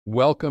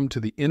Welcome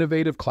to the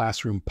Innovative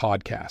Classroom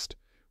podcast,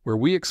 where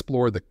we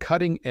explore the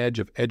cutting edge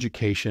of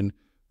education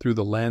through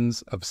the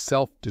lens of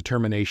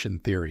self-determination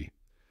theory.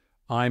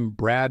 I'm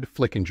Brad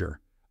Flickinger,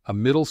 a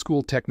middle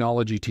school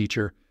technology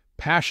teacher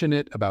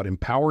passionate about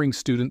empowering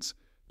students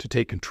to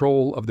take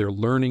control of their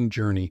learning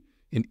journey.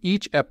 In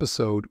each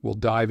episode, we'll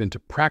dive into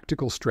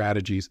practical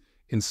strategies,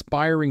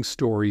 inspiring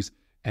stories,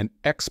 and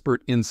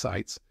expert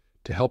insights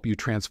to help you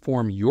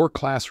transform your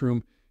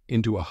classroom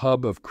into a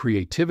hub of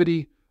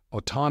creativity,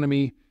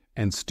 autonomy,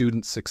 and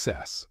student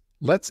success.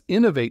 Let's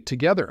innovate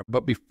together.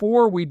 But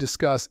before we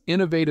discuss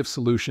innovative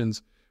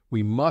solutions,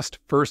 we must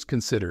first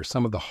consider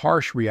some of the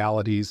harsh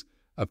realities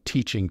of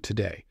teaching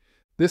today.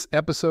 This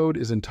episode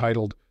is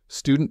entitled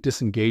Student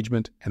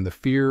Disengagement and the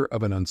Fear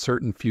of an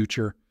Uncertain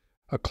Future.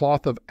 A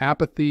cloth of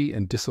apathy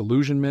and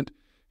disillusionment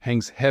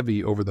hangs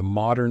heavy over the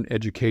modern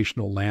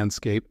educational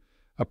landscape,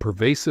 a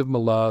pervasive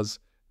malaise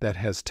that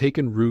has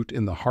taken root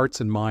in the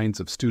hearts and minds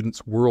of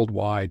students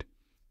worldwide.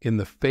 In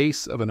the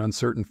face of an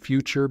uncertain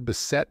future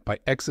beset by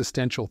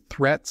existential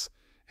threats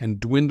and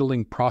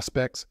dwindling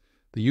prospects,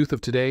 the youth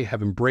of today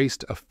have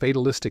embraced a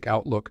fatalistic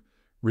outlook,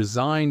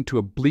 resigned to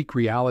a bleak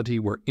reality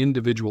where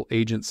individual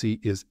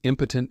agency is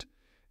impotent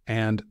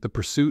and the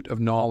pursuit of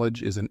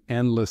knowledge is an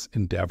endless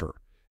endeavor.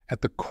 At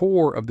the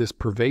core of this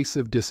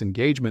pervasive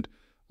disengagement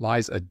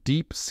lies a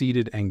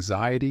deep-seated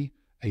anxiety,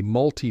 a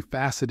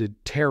multifaceted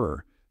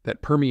terror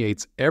that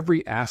permeates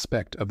every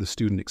aspect of the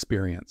student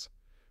experience.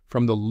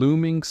 From the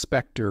looming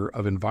specter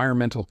of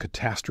environmental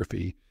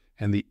catastrophe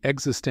and the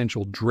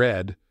existential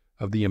dread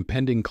of the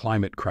impending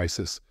climate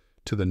crisis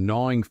to the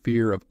gnawing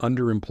fear of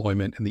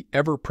underemployment and the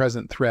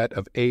ever-present threat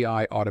of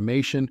AI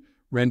automation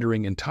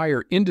rendering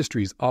entire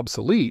industries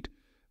obsolete,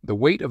 the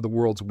weight of the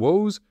world's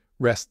woes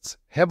rests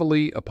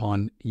heavily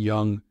upon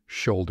young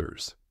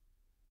shoulders.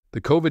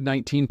 The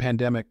COVID-19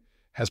 pandemic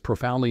has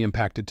profoundly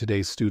impacted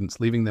today's students,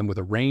 leaving them with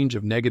a range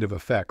of negative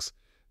effects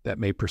that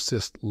may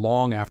persist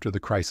long after the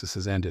crisis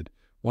has ended.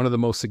 One of the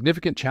most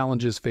significant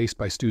challenges faced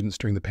by students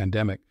during the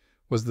pandemic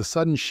was the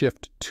sudden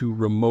shift to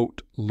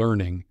remote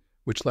learning,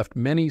 which left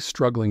many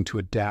struggling to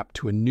adapt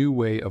to a new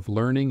way of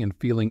learning and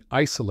feeling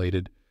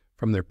isolated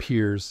from their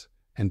peers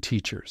and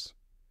teachers.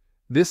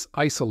 This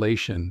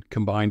isolation,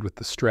 combined with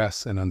the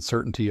stress and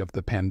uncertainty of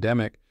the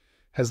pandemic,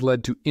 has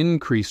led to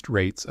increased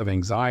rates of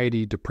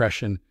anxiety,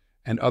 depression,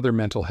 and other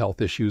mental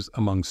health issues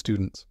among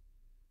students.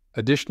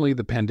 Additionally,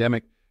 the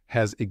pandemic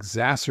has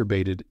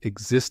exacerbated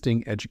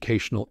existing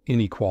educational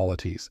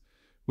inequalities,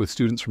 with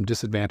students from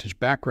disadvantaged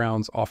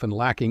backgrounds often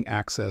lacking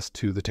access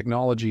to the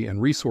technology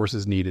and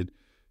resources needed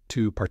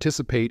to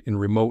participate in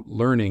remote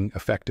learning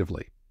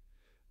effectively.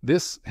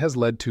 This has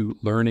led to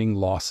learning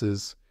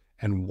losses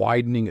and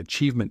widening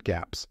achievement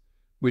gaps,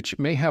 which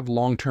may have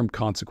long-term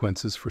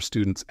consequences for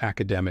students'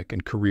 academic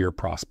and career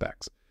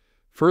prospects.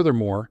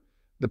 Furthermore,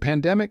 the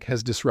pandemic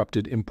has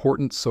disrupted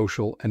important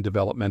social and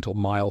developmental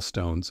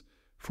milestones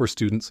for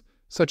students,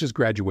 such as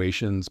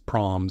graduations,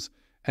 proms,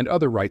 and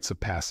other rites of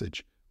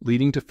passage,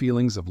 leading to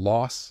feelings of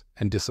loss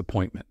and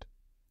disappointment.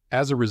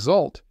 As a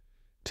result,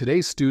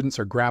 today's students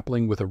are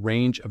grappling with a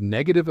range of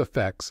negative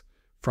effects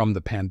from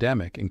the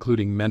pandemic,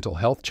 including mental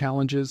health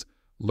challenges,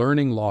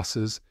 learning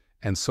losses,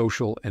 and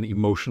social and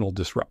emotional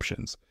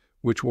disruptions,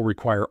 which will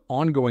require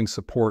ongoing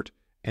support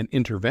and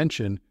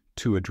intervention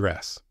to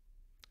address.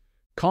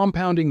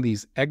 Compounding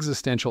these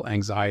existential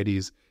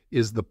anxieties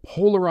is the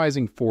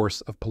polarizing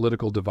force of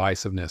political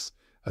divisiveness,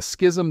 a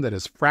schism that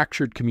has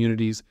fractured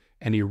communities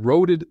and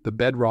eroded the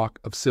bedrock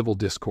of civil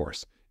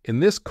discourse. In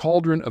this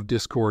cauldron of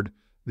discord,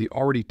 the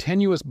already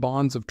tenuous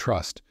bonds of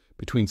trust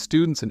between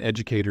students and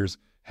educators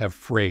have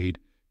frayed,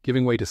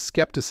 giving way to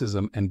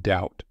skepticism and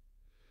doubt.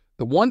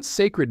 The once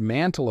sacred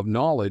mantle of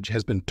knowledge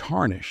has been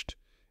tarnished,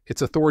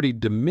 its authority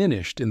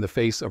diminished in the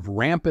face of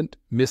rampant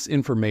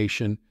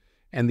misinformation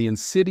and the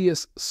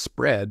insidious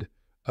spread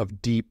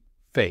of deep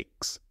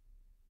fakes.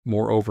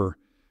 Moreover,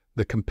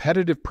 the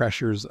competitive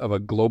pressures of a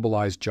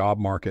globalized job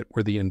market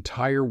where the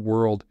entire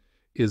world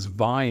is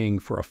vying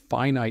for a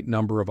finite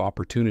number of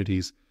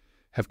opportunities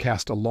have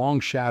cast a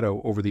long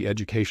shadow over the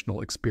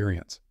educational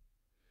experience.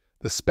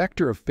 The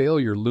specter of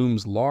failure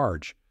looms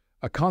large,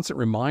 a constant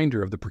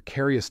reminder of the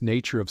precarious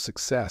nature of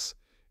success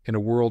in a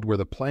world where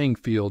the playing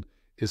field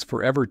is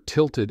forever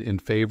tilted in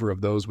favor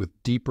of those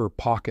with deeper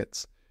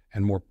pockets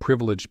and more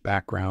privileged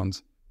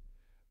backgrounds.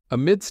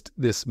 Amidst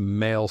this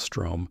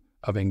maelstrom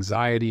of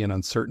anxiety and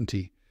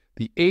uncertainty,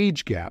 the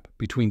age gap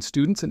between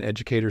students and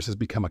educators has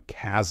become a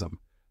chasm,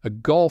 a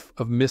gulf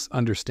of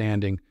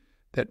misunderstanding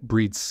that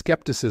breeds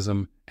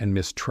skepticism and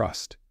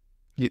mistrust.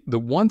 Yet the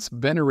once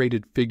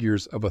venerated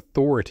figures of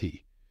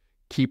authority,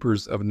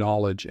 keepers of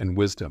knowledge and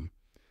wisdom,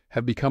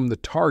 have become the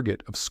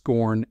target of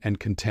scorn and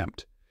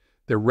contempt,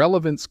 their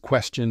relevance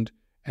questioned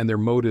and their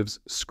motives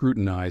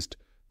scrutinized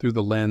through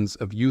the lens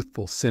of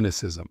youthful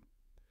cynicism.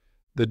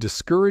 The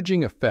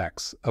discouraging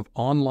effects of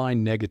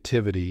online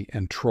negativity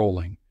and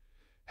trolling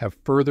have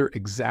further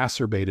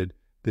exacerbated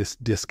this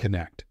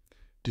disconnect,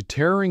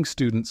 deterring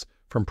students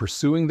from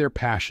pursuing their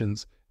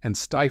passions and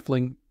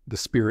stifling the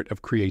spirit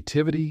of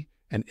creativity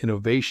and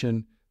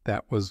innovation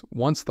that was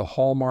once the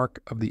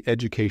hallmark of the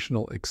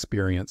educational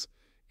experience.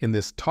 In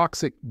this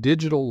toxic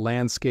digital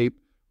landscape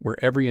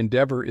where every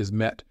endeavor is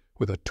met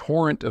with a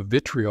torrent of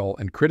vitriol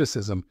and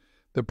criticism,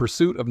 the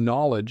pursuit of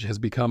knowledge has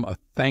become a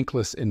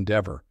thankless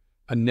endeavor,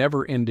 a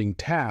never-ending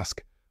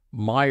task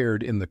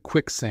mired in the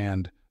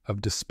quicksand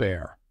of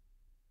despair.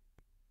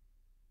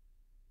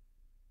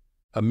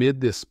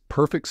 Amid this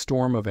perfect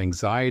storm of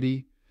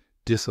anxiety,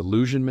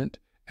 disillusionment,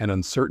 and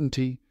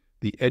uncertainty,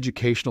 the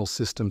educational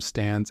system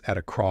stands at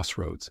a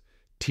crossroads,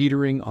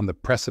 teetering on the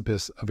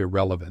precipice of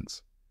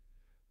irrelevance.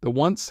 The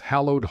once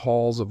hallowed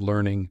halls of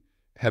learning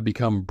have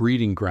become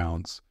breeding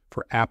grounds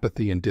for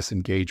apathy and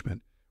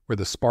disengagement, where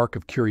the spark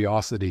of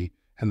curiosity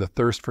and the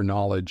thirst for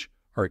knowledge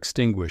are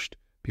extinguished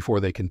before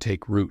they can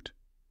take root.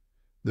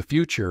 The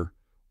future,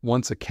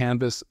 once a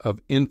canvas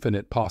of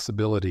infinite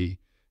possibility,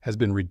 has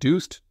been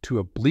reduced to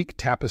a bleak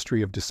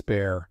tapestry of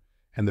despair,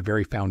 and the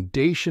very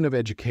foundation of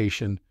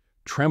education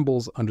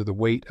trembles under the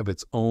weight of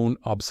its own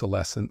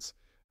obsolescence.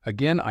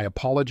 Again, I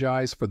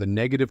apologize for the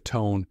negative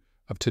tone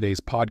of today's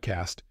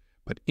podcast,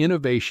 but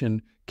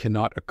innovation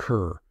cannot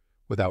occur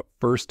without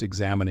first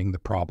examining the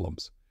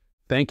problems.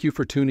 Thank you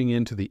for tuning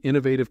in to the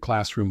Innovative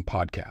Classroom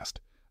podcast.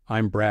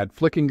 I'm Brad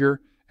Flickinger,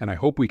 and I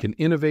hope we can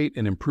innovate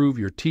and improve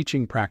your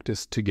teaching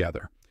practice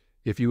together.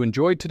 If you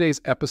enjoyed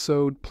today's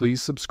episode,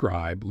 please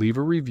subscribe, leave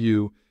a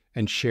review,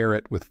 and share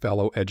it with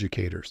fellow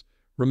educators.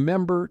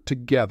 Remember,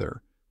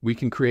 together, we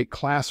can create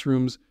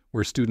classrooms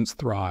where students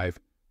thrive.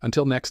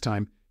 Until next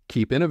time,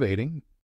 keep innovating.